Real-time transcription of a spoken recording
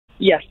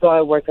Yes, so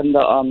I work on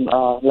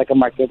the like a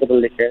marketable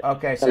liquor.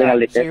 Okay, Selling a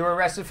liquor. so you were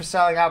arrested for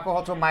selling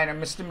alcohol to a minor,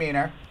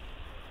 misdemeanor.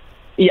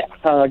 Yeah,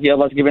 I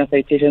was given a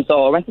citation.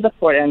 So I went to the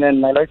court, and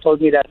then my lawyer told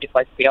me that if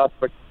I stay out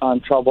for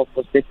trouble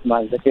for 6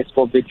 months, the case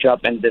will be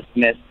dropped and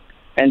dismissed,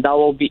 and that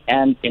will be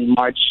end in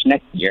March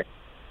next year.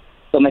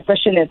 So my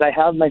question is, I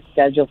have my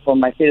schedule for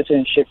my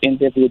citizenship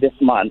interview this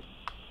month.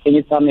 Can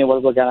you tell me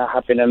what will gonna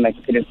happen in my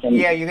citizenship?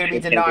 Yeah, you're going to be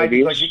denied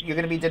interview? because you're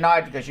going to be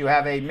denied because you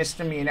have a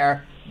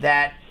misdemeanor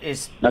that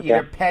is Okay.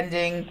 either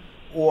pending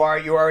or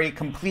you already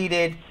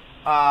completed.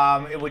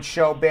 It would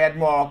show bad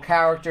moral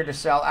character to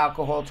sell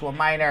alcohol to a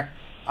minor.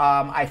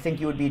 I think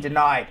you would be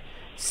denied.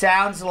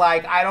 Sounds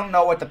like, I don't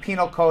know what the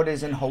penal code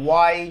is in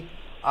Hawaii,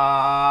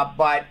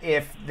 but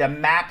if the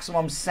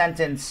maximum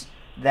sentence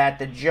that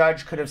the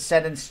judge could have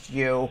sentenced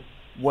you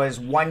was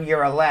 1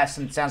 year or less,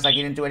 and it sounds like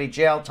you didn't do any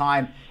jail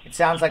time, it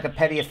sounds like a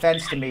petty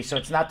offense to me. So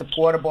it's not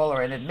deportable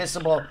or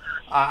inadmissible.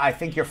 I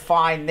think you're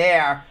fine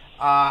there.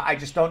 I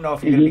just don't know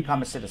if you're going to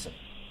become a citizen.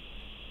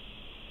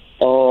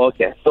 Oh,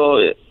 okay.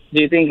 So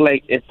do you think,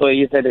 like, so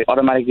you said it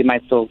automatically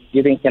might, so do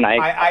you think can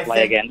I apply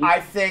again? I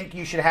think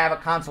you should have a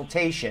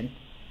consultation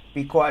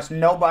because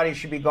nobody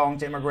should be going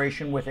to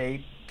immigration with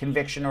a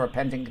conviction or a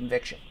pending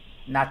conviction.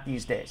 Not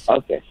these days.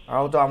 Okay.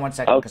 Hold on one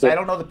second, because I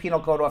don't know the penal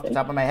code off the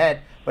top of my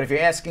head. But if you're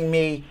asking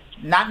me,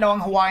 not knowing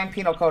Hawaiian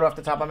penal code off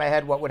the top of my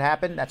head, what would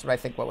happen? That's what I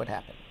think what would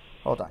happen.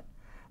 Hold on.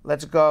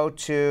 Let's go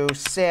to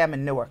Sam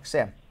in Newark.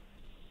 Sam.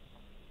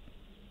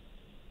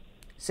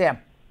 Sam.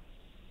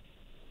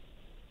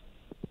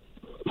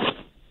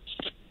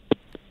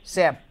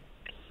 Sam.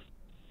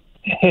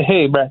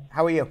 Hey, Brad.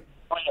 How are you?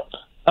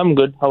 I'm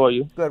good. How are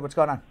you? Good. What's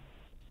going on?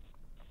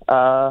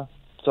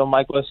 So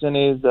my question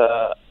is,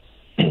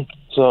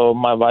 so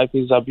my wife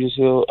is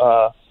abusive.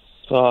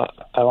 So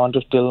I want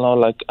to still know,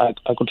 like, I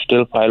could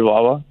still file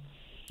VAWA.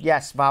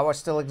 Yes, VAWA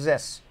still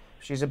exists.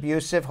 She's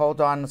abusive. Hold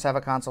on. Let's have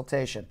a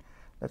consultation.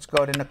 Let's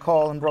go to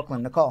Nicole in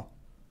Brooklyn. Nicole.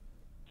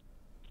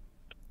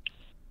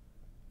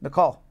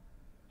 Nicole.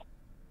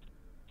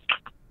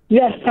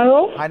 Yes,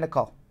 hello? Hi,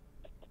 Nicole.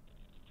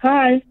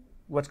 Hi.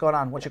 What's going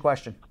on? What's your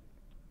question?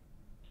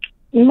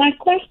 My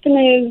question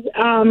is,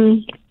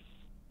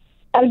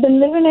 I've been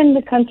living in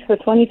the country for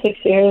 26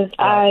 years.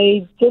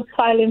 I did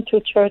file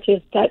into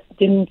churches that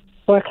didn't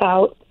work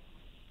out.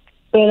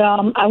 But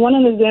I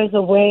wonder if there's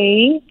a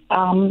way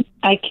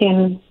I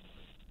can,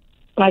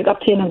 like,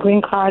 obtain a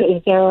green card.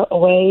 Is there a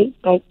way,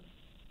 like,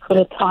 for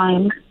the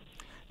time?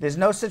 There's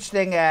no such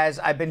thing as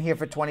I've been here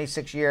for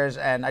 26 years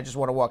and I just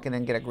want to walk in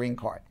and get a green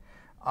card.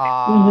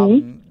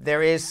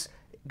 There is,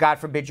 God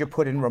forbid, you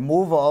put in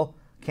removal,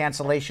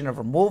 cancellation of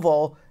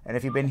removal, and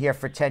if you've been here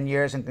for 10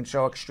 years and can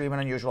show extreme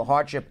and unusual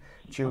hardship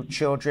to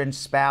children,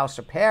 spouse,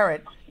 or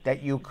parent,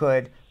 that you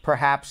could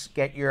perhaps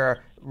get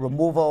your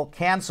removal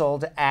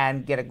canceled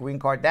and get a green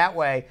card that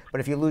way. But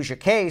if you lose your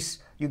case,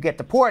 you get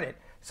deported.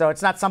 So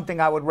it's not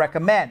something I would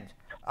recommend.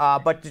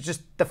 But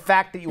just the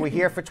fact that you were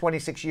here for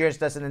 26 years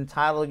doesn't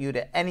entitle you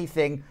to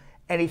anything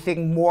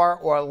more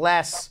or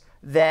less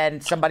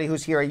than somebody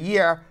who's here a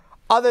year,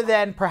 other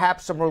than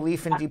perhaps some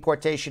relief in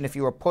deportation if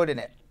you were put in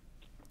it.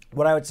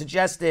 What I would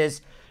suggest is,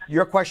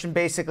 your question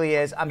basically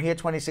is, I'm here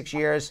 26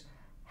 years,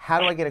 how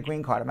do I get a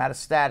green card? I'm out of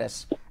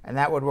status, and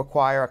that would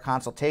require a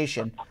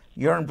consultation.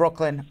 You're in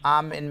Brooklyn,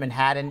 I'm in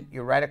Manhattan,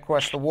 you're right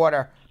across the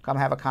water, come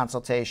have a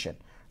consultation.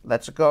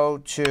 Let's go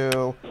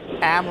to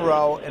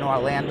Amro in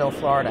Orlando,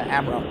 Florida.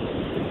 Amro.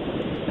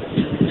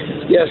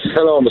 Yes,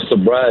 hello, Mr.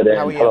 Brad,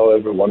 and hello,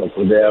 everyone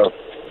over there.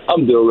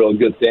 I'm doing real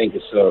good, thank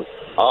you, sir.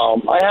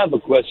 I have a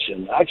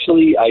question.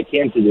 Actually, I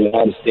came to the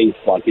United States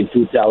like in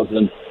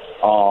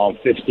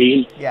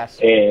 2015. Yes.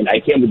 And I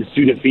came with a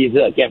student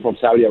visa. I came from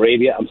Saudi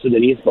Arabia. I'm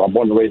Sudanese, but I'm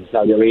born and raised in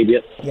Saudi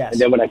Arabia. Yes. And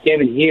then when I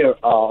came in here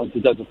in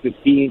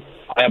 2015,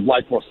 I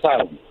applied for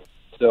asylum.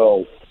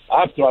 So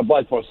after I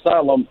applied for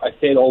asylum, I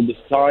stayed all this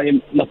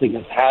time. Nothing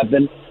has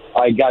happened.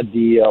 I got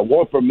the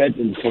work permit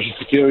and Social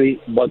Security,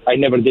 but I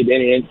never did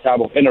any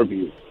type of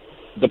interview.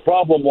 The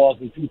problem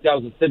was in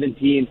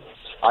 2017,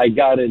 I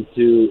got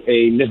into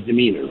a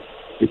misdemeanor.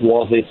 It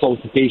was a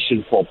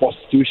solicitation for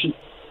prostitution.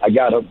 I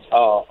got a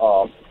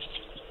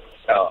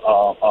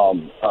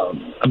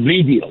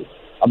plea deal.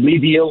 A plea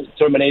deal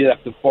terminated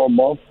after 4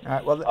 months. All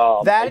right,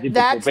 well,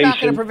 that's not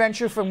going to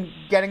prevent you from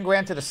getting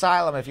granted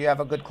asylum if you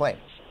have a good claim.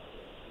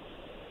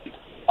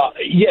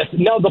 Yes.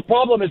 Now, the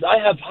problem is I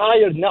have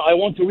hired now. I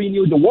want to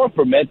renew the work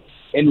permit.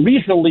 And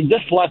recently,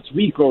 just last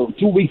week or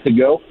 2 weeks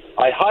ago,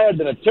 I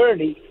hired an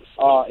attorney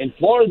in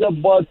Florida.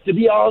 But to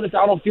be honest,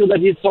 I don't feel that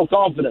he's so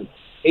confident.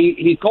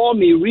 He called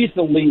me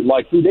recently,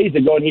 like 2 days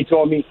ago, and he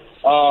told me,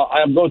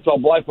 I am going to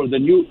apply for the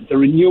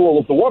renewal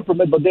of the work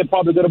permit, but they're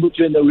probably going to put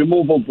you in the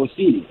removal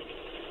proceeding.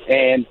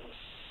 And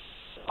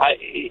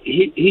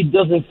he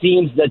doesn't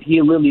seem that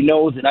he really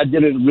knows, and I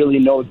didn't really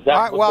know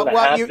exactly what's going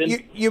to happen.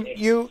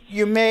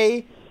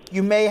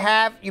 You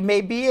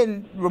may be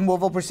in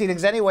removal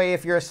proceedings anyway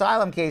if your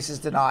asylum case is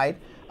denied,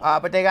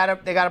 but they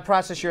gotta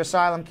process your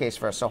asylum case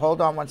first. So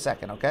hold on 1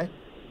 second, okay?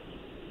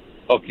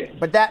 Okay.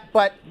 But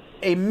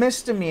a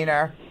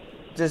misdemeanor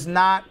does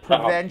not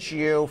prevent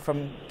you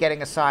from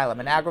getting asylum.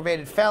 An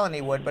aggravated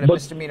felony would, but a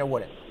misdemeanor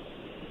wouldn't.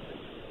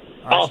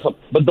 Awesome.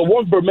 But the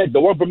work permit,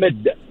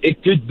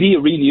 it could be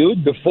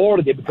renewed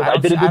before because I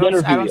didn't do the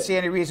interview I don't yet. see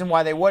any reason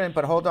why they wouldn't,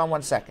 but hold on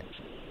one second.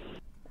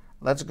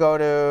 Let's go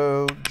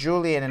to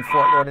Julian in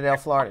Fort Lauderdale,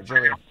 Florida.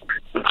 Julian.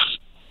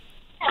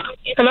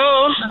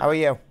 Hello. How are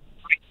you?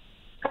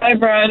 Hi,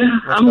 Brad.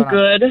 I'm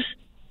good.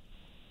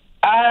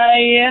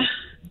 All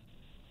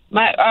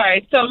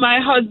right. So my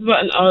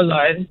husband, oh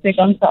Lord, I think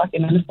I'm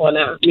talking on the phone.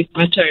 I missed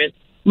my turn.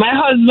 My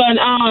husband,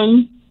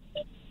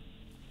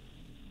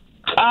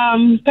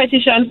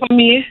 petition for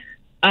me,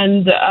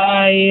 and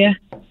I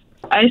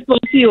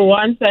spoke to you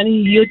once,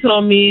 and you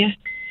told me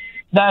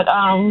that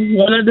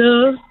one of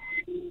the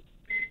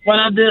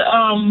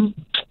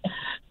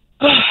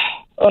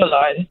oh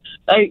Lord,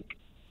 like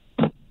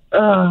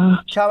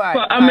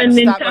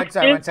amending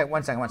taxes.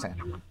 One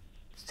second.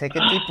 Take a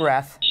deep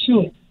breath.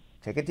 Sure.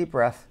 Take a deep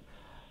breath.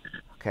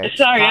 Okay.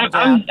 Sorry,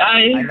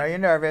 I know you're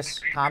nervous.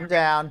 Calm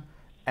down,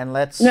 and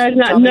let's. No, it's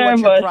not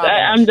nervous.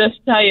 I'm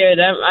just tired.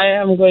 I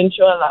am going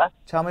through a lot.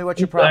 Tell me what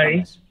your problem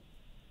is.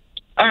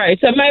 All right.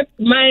 So my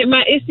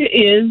issue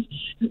is,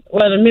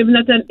 well, maybe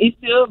not an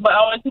issue, but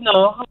I want to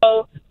know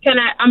how can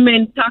I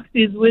amend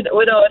taxes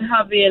without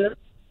having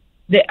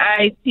the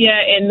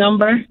ITIN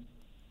number?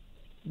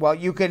 Well,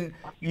 you can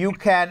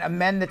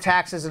amend the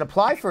taxes and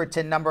apply for a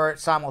TIN number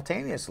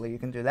simultaneously. You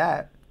can do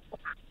that.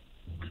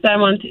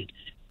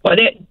 But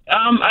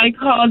I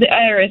called the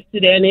IRS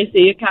today, and they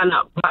say you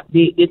cannot back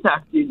the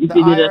taxes. The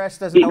IRS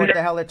doesn't know what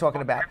the hell they're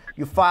talking about.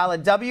 You file a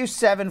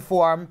W-7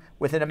 form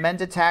with an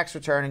amended tax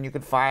return, and you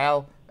can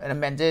file an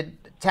amended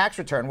tax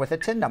return with a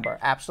TIN number.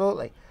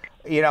 Absolutely.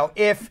 You know,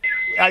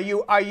 are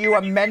you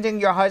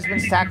amending your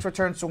husband's tax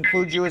returns to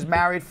include you as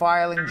married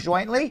filing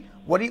jointly?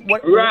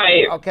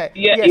 Right. Okay.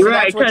 Yeah, so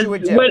right. That's what you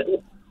would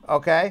do.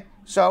 Okay.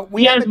 So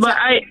we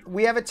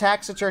have a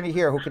tax attorney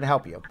here who can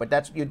help you. But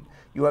that's you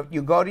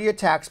go to your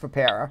tax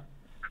preparer,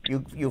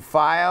 you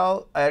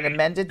file an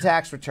amended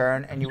tax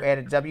return, and you add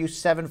a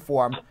W-7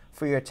 form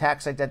for your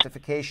tax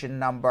identification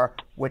number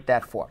with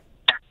that form.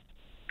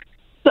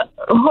 So,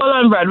 hold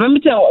on, Brad. Let me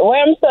tell you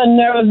why I'm so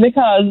nervous,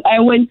 because I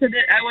went to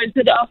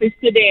the office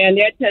today, and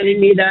they're telling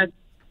me that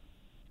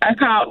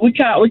we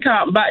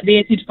can't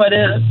backdate it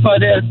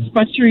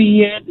for 3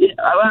 years.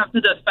 I will have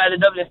to just file the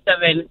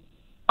W-7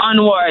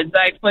 onwards,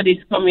 like for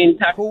this coming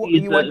tax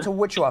season. You went to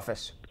which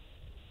office?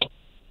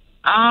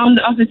 The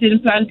office in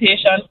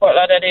Plantation, Fort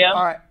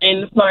Lauderdale,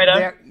 in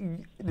Florida.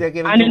 They're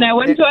giving and then I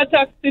went to a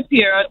tax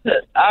preparer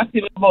to ask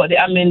him about the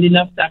amending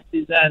of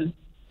taxes. And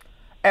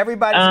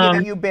everybody's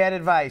giving you bad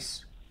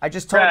advice. I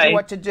just told you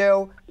what to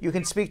do. You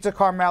can speak to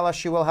Carmela.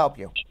 She will help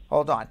you.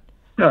 Hold on.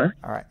 Sure.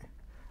 All right.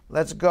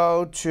 Let's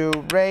go to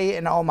Ray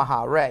in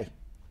Omaha. Ray.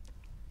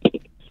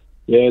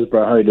 Yes,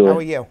 Brad. How are you doing? How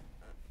are you?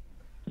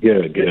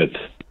 Good.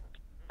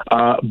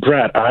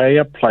 Brad, I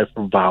applied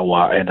for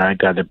VAWA, and I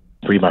got a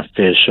prima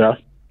facie.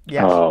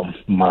 Yes.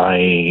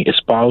 My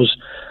spouse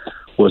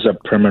was a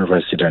permanent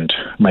resident.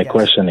 My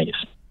question is,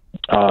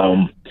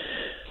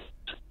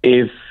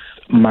 if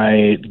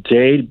my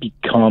date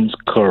becomes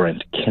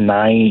current, can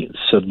I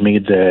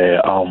submit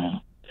the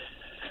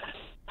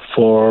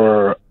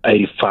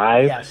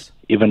 485? Yes.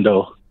 Even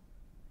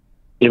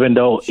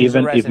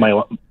if my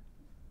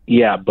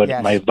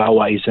my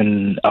VAWA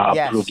isn't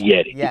approved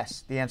yet.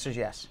 Yes. The answer is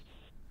yes.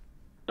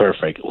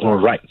 Perfect. All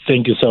right.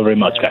 Thank you so very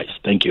much, guys.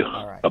 Thank you.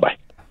 All right. Bye-bye.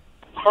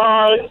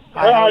 Hi.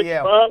 How are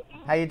you?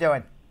 How you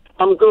doing?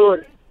 I'm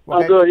good.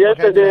 I'm good.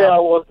 Yesterday I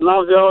was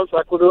nervous.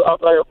 I couldn't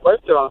answer your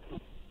question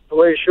the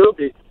way it should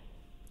be.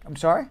 I'm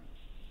sorry?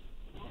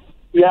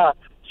 Yeah.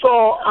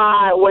 So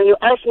when you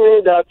asked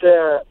me that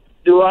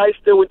do I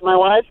stay with my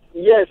wife?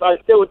 Yes, I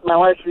stay with my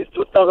wife since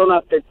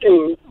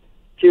 2013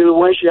 till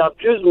when she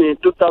abused me in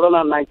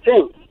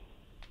 2019.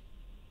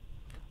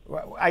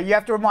 You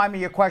have to remind me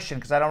your question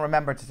because I don't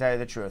remember, to tell you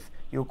the truth.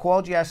 You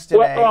called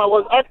yesterday.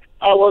 Well,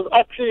 I was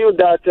asking you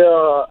that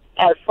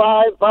I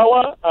filed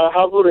VAWA. I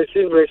haven't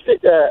received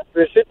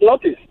receipt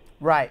notice.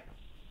 Right.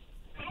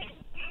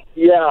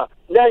 Yeah.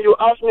 Then you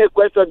asked me a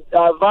question.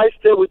 Have I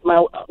stayed with my?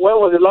 When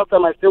was the last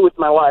time I stayed with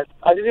my wife?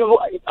 I didn't.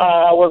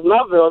 I was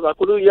nervous. I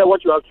couldn't hear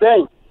what you were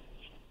saying.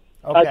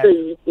 Okay. I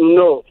said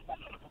no.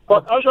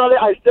 But actually,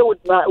 I stayed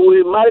with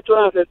we married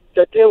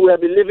 2013. We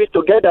have been living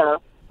together.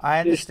 I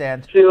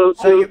understand. So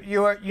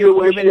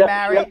you've been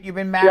married. You've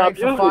been married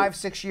for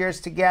 5-6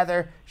 years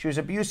together. She was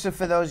abusive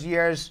for those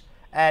years,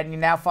 and you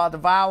now filed a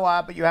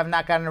VAWA, but you have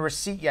not gotten a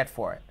receipt yet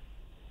for it.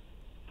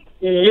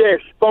 Yes,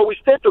 but we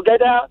stay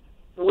together.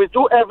 We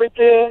do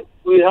everything.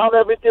 We have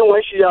everything.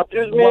 When she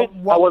abused me,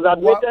 I was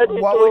admitted.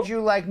 What would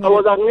you like me?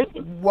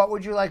 What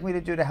would you like me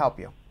to do to help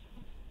you?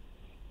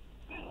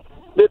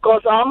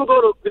 Because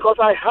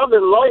I have a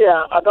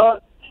lawyer.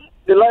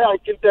 The lawyer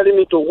keeps telling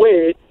me to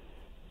wait.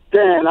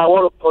 Then I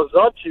want to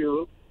consult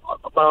you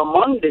about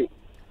Monday.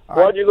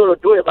 What are you going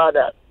to do about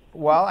that?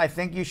 Well, I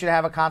think you should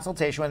have a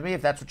consultation with me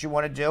if that's what you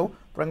want to do.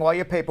 Bring all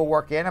your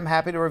paperwork in. I'm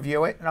happy to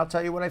review it, and I'll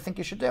tell you what I think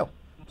you should do.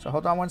 So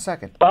hold on one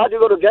second. But how are you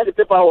going to get the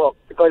paperwork?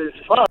 Because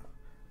it's far.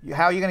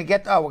 How are you going to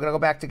get? Oh, we're going to go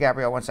back to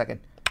Gabrielle. 1 second.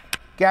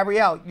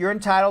 Gabrielle, you're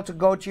entitled to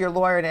go to your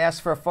lawyer and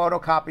ask for a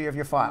photocopy of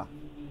your file.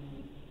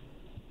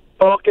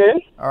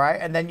 Okay. All right,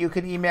 and then you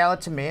can email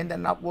it to me, and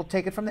then we'll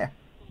take it from there.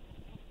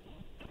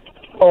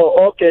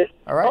 Oh, okay.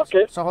 All right.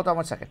 Okay. So hold on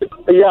 1 second.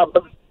 Yeah,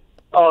 but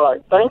all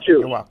right. Thank you.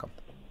 You're welcome.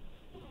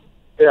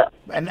 Yeah.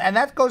 And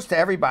that goes to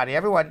everybody.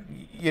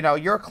 Everyone, you know,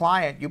 you're a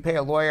client. You pay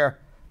a lawyer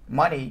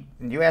money,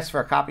 and you ask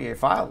for a copy of your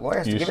file. The lawyer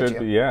has to give it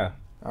to you. Yeah.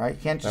 All right.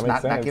 You can't just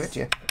not give it to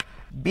you.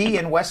 B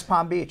in West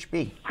Palm Beach.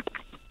 B.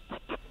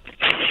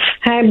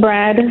 Hi,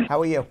 Brad.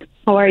 How are you?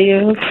 How are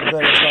you? Good.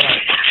 What's going on?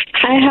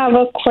 I have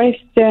a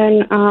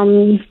question.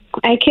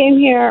 I came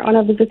here on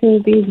a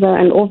visiting visa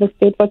and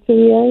overstayed for 2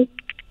 years.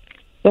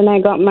 Then I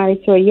got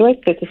married to a U.S.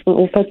 citizen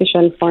who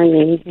petitioned for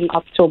me in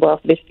October of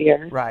this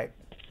year. Right.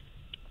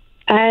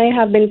 I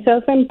have been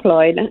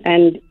self-employed,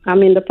 and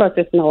I'm in the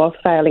process now of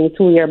filing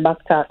 2-year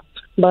back tax.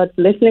 But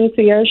listening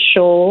to your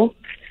show,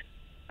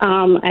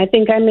 I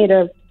think I made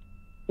a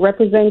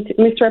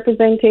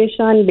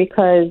misrepresentation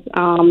because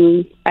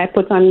I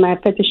put on my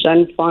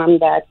petition form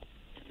that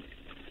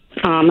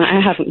I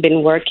haven't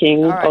been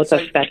working out of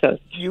status.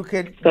 You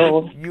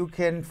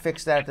can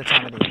fix that at the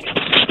time of the interview.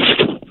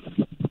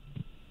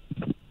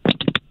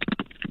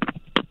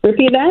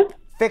 Repeat that?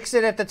 Fix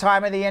it at the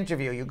time of the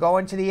interview. You go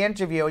into the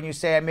interview and you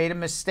say, I made a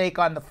mistake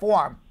on the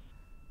form.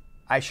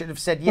 I should have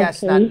said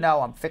yes, not no.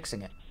 I'm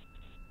fixing it.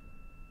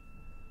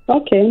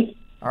 Okay.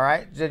 All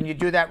right? Then you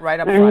do that right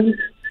up front,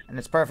 and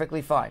it's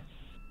perfectly fine.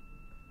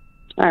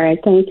 All right.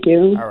 Thank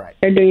you. All right.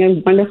 You're doing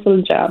a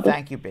wonderful job.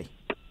 Thank you, B.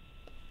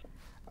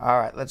 All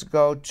right. Let's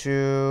go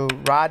to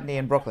Rodney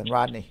in Brooklyn.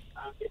 Rodney.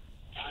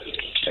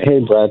 Hey,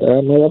 Brad. I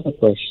have a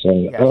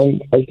question. Yes.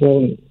 I'm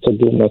going to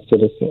do my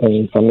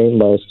citizen. I mean,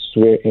 my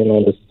swear in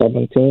on the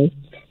 17th.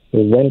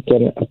 When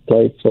can I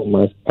apply for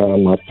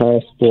my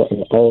passport,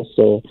 and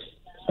also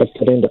I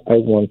put in the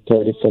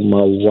I-130 for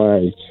my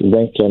wife?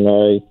 When can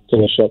I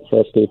finish up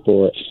her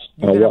paperwork?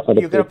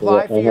 You can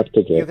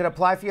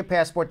apply for your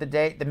passport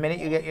the minute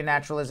you get your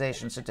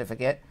naturalization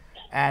certificate.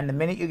 And the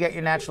minute you get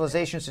your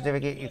naturalization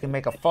certificate, you can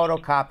make a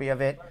photocopy of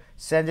it,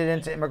 send it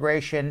into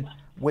immigration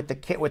with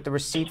the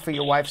receipt for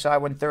your wife's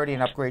I-130,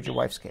 and upgrade your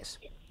wife's case.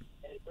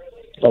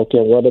 Okay,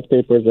 what are the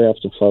papers I have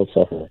to file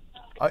for her?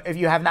 If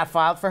you have not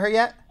filed for her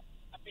yet?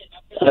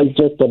 I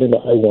just put in the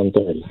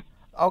I-130.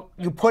 Oh,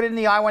 you put in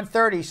the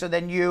I-130, so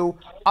then you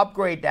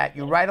upgrade that.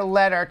 You write a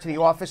letter to the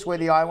office where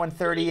the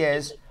I-130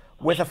 is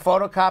with a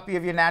photocopy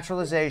of your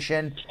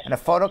naturalization and a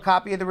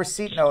photocopy of the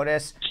receipt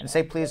notice, and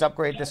say, please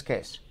upgrade this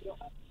case.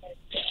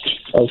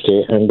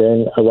 Okay, and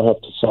then I will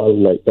have to file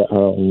like the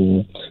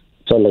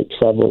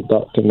travel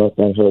document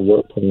and her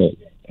work permit.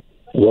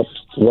 What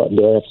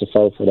do I have to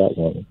file for that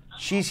one?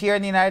 She's here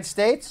in the United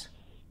States?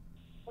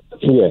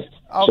 Yes.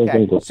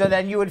 Okay, so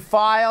then you would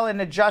file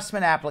an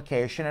adjustment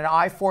application, an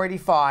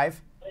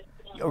I-485,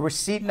 a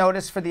receipt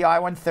notice for the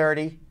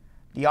I-130,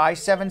 the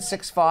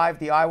I-765,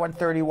 the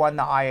I-131,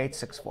 the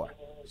I-864. So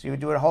you would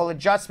do a whole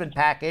adjustment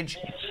package,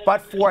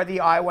 but for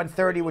the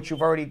I-130, which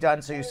you've already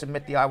done, so you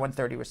submit the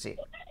I-130 receipt.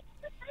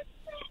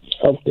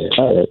 Okay,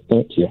 all right,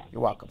 thank you.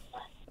 You're welcome.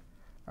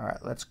 All right,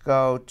 let's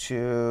go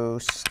to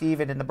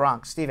Stephen in the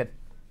Bronx. Stephen.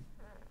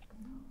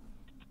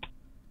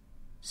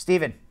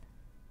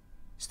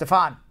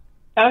 Stefan.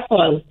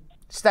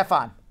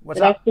 Stefan, what's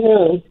Good up?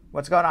 afternoon.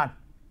 What's going on?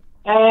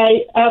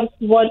 I have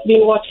been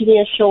watching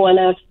your show, and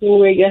I've seen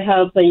where you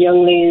helped a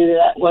young lady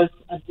that was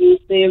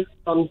abusive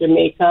from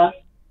Jamaica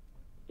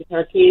with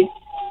her kids.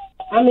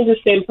 I'm in the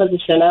same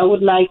position. I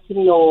would like to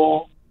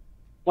know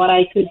what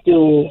I could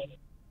do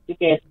to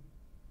get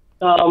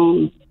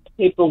some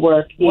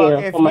paperwork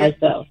here for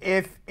myself.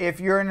 If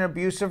you're in an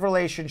abusive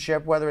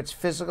relationship, whether it's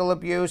physical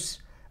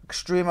abuse,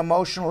 extreme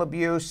emotional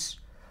abuse,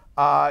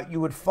 you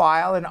would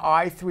file an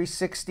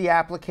I-360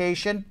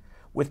 application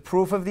with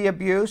proof of the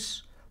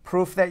abuse,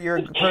 proof that you're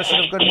a person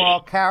of good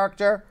moral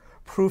character,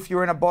 proof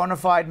you're in a bona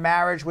fide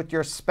marriage with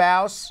your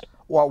spouse,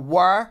 or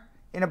were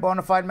in a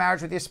bona fide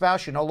marriage with your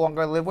spouse, you no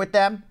longer live with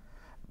them,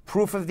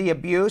 proof of the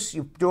abuse,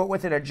 you do it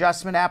with an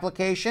adjustment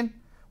application,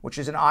 which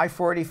is an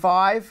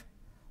I-485,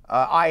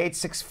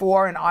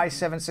 I-864, and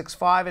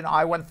I-765, and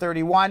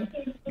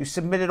I-131. You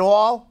submit it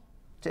all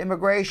to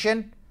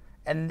immigration,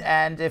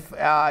 and if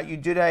you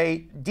did a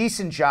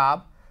decent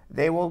job,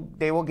 they will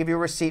give you a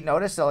receipt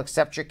notice. They'll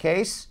accept your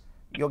case.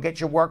 You'll get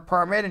your work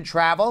permit and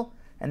travel,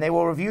 and they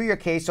will review your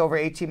case over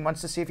 18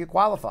 months to see if you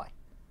qualify.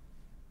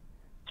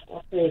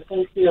 Okay,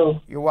 thank you.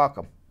 You're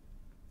welcome.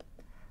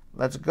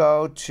 Let's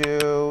go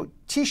to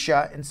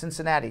Tisha in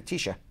Cincinnati.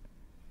 Tisha.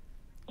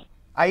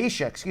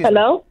 Aisha, excuse me.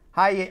 Hello?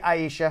 Hi,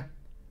 Aisha.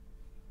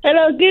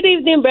 Hello, good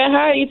evening, Brett.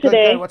 How are you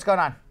today? Good. What's going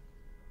on?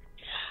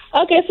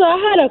 Okay, so I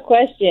had a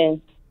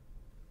question.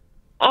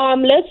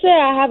 Let's say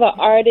I have an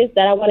artist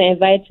that I want to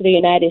invite to the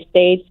United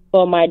States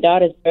for my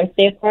daughter's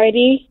birthday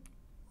party.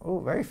 Oh,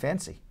 very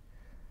fancy.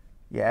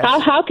 Yes.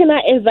 How can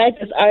I invite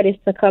this artist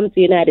to come to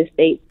the United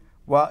States?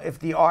 Well, if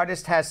the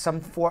artist has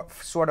some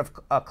sort of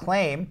a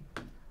claim,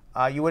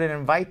 you wouldn't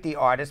invite the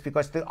artist,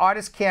 because the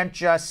artist can't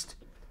just...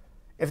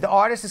 If the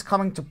artist is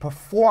coming to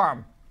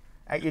perform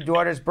at your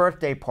daughter's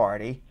birthday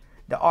party,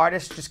 the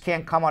artist just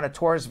can't come on a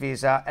tourist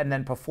visa and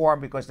then perform,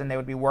 because then they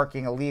would be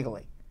working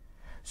illegally.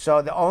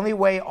 So the only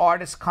way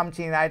artists come to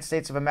the United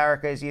States of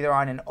America is either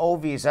on an O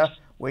visa,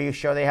 where you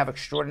show they have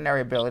extraordinary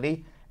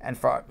ability, and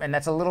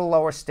that's a little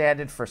lower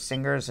standard for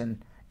singers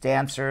and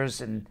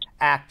dancers and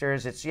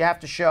actors. You have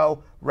to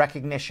show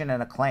recognition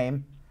and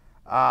acclaim.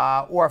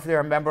 Or if they're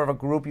a member of a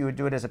group, you would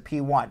do it as a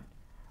P1.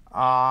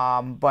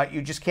 But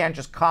you just can't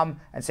just come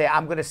and say,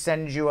 I'm going to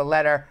send you a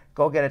letter,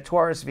 go get a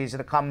tourist visa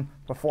to come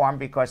perform,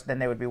 because then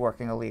they would be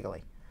working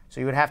illegally. So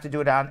you would have to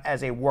do it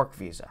as a work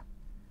visa.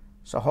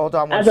 So hold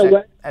on one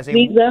second. As a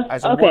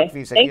work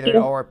visa, either an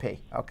O or P.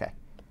 Okay.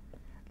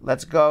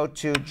 Let's go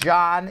to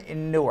John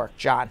in Newark.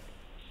 John.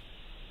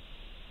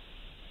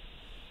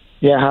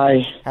 Yeah,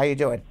 hi. How you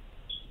doing?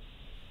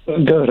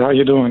 Good. How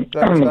you doing?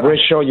 Great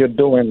show you're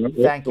doing.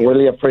 Thank you.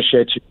 Really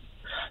appreciate you.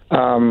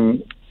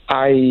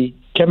 I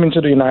came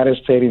into the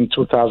United States in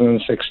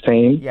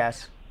 2016.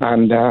 Yes.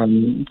 And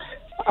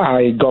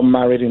I got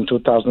married in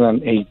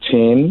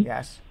 2018.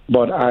 Yes.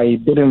 But I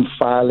didn't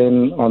file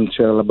in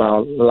until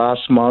about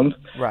last month.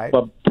 Right.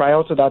 But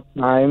prior to that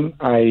time,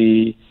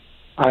 I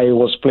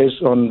was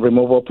placed on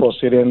removal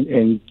proceeding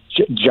in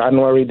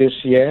January this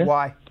year.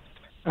 Why?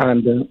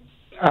 And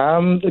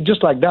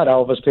just like that, I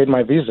overstayed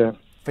my visa.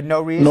 For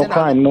no reason? No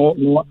crime, no.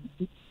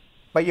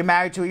 But you're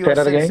married to a U.S.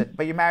 citizen.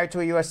 But you're married to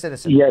a U.S.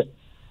 citizen. Yes.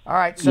 All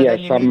right. So yes,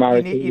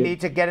 then you need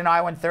to get an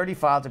I-130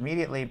 filed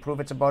immediately and prove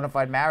it's a bona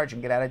fide marriage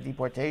and get out of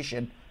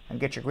deportation and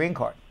get your green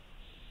card.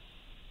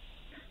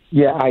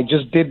 Yeah, I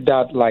just did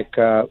that.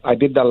 I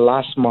did that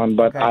last month,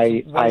 but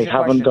I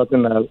haven't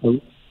gotten a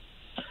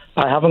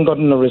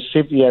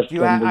receipt yet from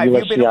the USCIS. Have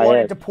you been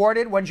ordered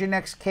deported? When's your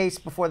next case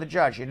before the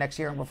judge? Your next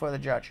hearing before the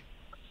judge?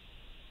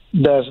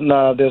 There's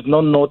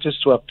no notice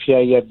to appear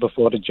yet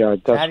before the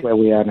judge. That's where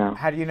we are now.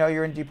 How do you know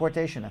you're in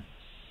deportation then?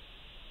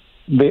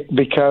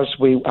 Because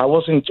I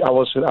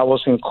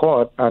was in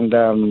court, and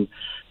the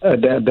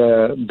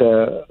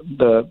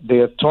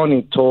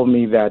attorney told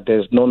me that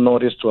there's no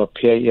notice to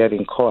appear yet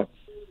in court.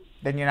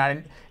 Then you're not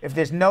in. If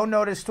there's no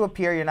notice to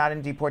appear, you're not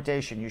in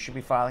deportation. You should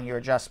be filing your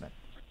adjustment.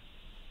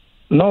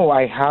 No,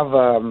 I have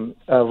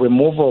a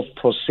removal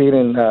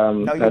proceeding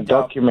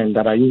document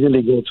that I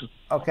usually go to.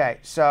 Okay,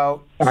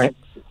 so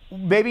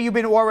maybe you've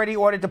been already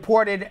ordered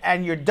deported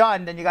and you're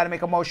done. Then you got to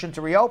make a motion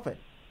to reopen.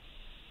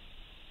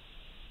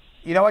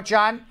 You know what,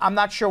 John? I'm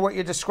not sure what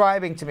you're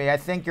describing to me. I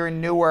think you're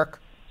in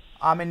Newark.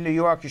 I'm in New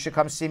York. You should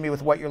come see me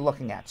with what you're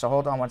looking at. So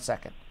hold on one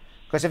second.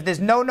 Because if there's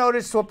no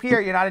notice to appear,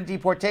 you're not in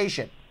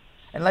deportation.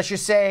 Unless you're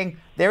saying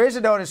there is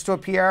a notice to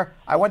appear.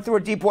 I went through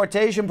a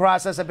deportation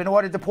process. I've been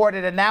ordered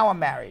deported and now I'm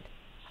married.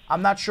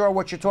 I'm not sure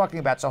what you're talking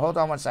about. So hold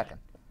on one second.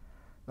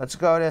 Let's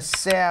go to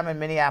Sam in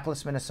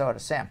Minneapolis, Minnesota.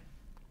 Sam.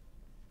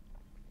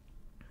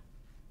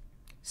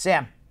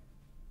 Sam.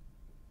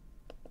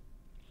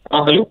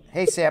 Hello.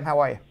 Hey, Sam. How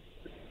are you?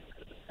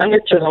 I'm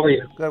good, sir. How are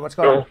you? Good. What's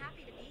going on?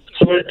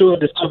 Sorry to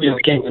disturb you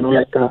again.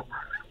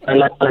 I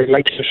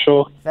like your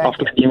show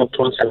after the Game of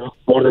Thrones.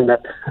 More than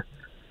that.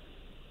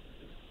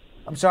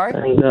 I'm sorry?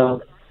 And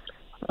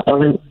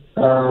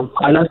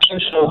I like your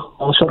show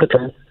most of the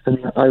time,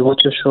 and I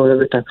watch your show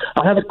every time.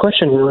 I have a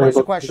question. What's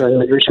the question?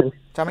 Immigration.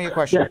 Tell me your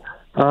question.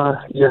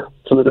 Yeah.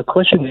 So the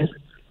question is,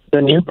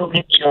 the new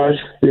public charge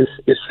is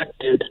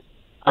affected.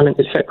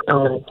 It's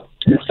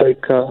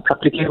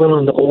applicable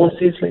on the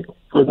overseas,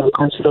 for the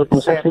consular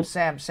processing.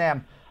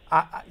 Sam,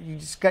 you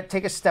just got to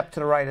take a step to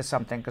the right or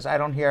something, because I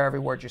don't hear every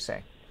word you're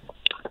saying.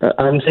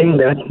 I'm saying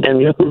that the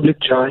new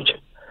public charge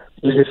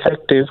is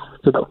effective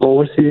to the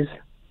overseas,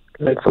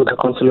 for the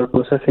consular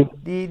processing.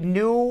 The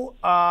new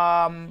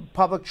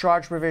public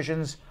charge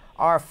provisions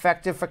are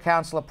effective for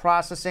consular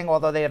processing,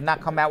 although they have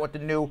not come out with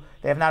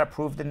they have not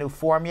approved the new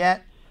form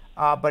yet,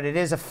 but it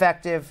is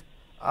effective.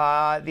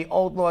 The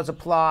old laws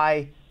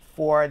apply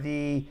for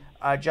the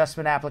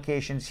adjustment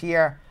applications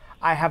here.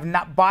 I have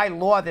not, by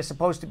law, they're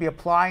supposed to be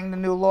applying the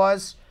new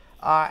laws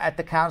at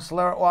the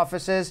consular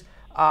offices.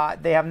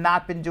 They have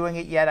not been doing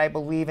it yet, I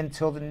believe,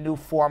 until the new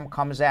form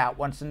comes out.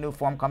 Once the new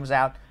form comes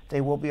out,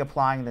 they will be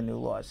applying the new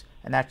laws,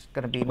 and that's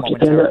going to be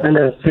momentarily. And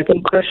the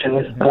second question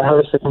is, I have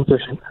a second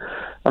question.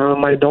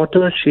 My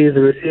daughter, she is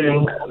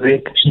receiving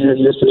WIC. She is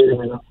used to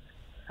living,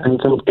 and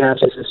some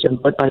cash assistance,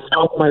 but I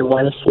stopped my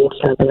wife's food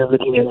stamp and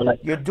everything.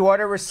 Your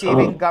daughter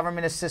receiving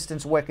government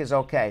assistance WIC is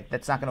okay.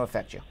 That's not going to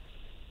affect you.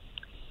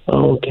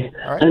 Oh, okay.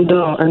 Right. And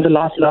the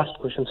last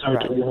question.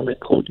 Sorry to be a bit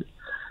cold.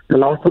 The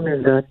last one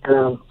is that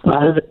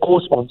I have a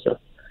co-sponsor,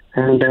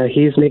 and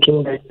he's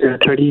making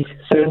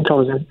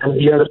 37,000, and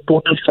we are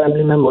total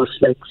family members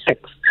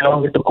 6,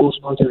 along with the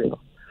co-sponsor.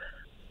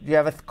 You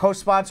have a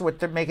co-sponsor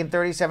with making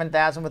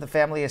 37,000 with a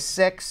family of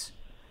 6.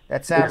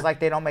 That sounds like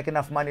they don't make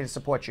enough money to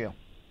support you.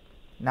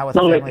 Not with a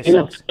family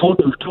of 6.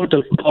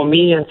 Total for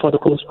me and for the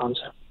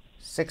co-sponsor.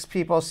 6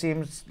 people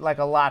seems like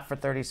a lot for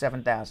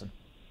 37,000.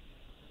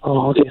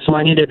 Oh, okay. So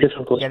I need a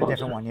different co-sponsor. Get a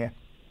different one, yeah.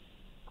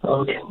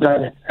 Okay,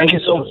 got it. Thank you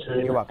so much, sir.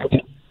 You're welcome.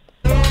 Okay.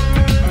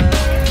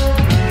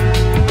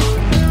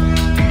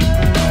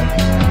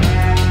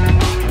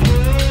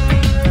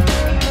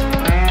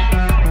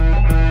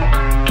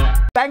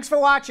 Thanks for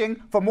watching.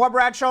 For more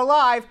Brad Show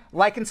Live,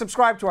 like and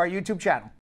subscribe to our YouTube channel.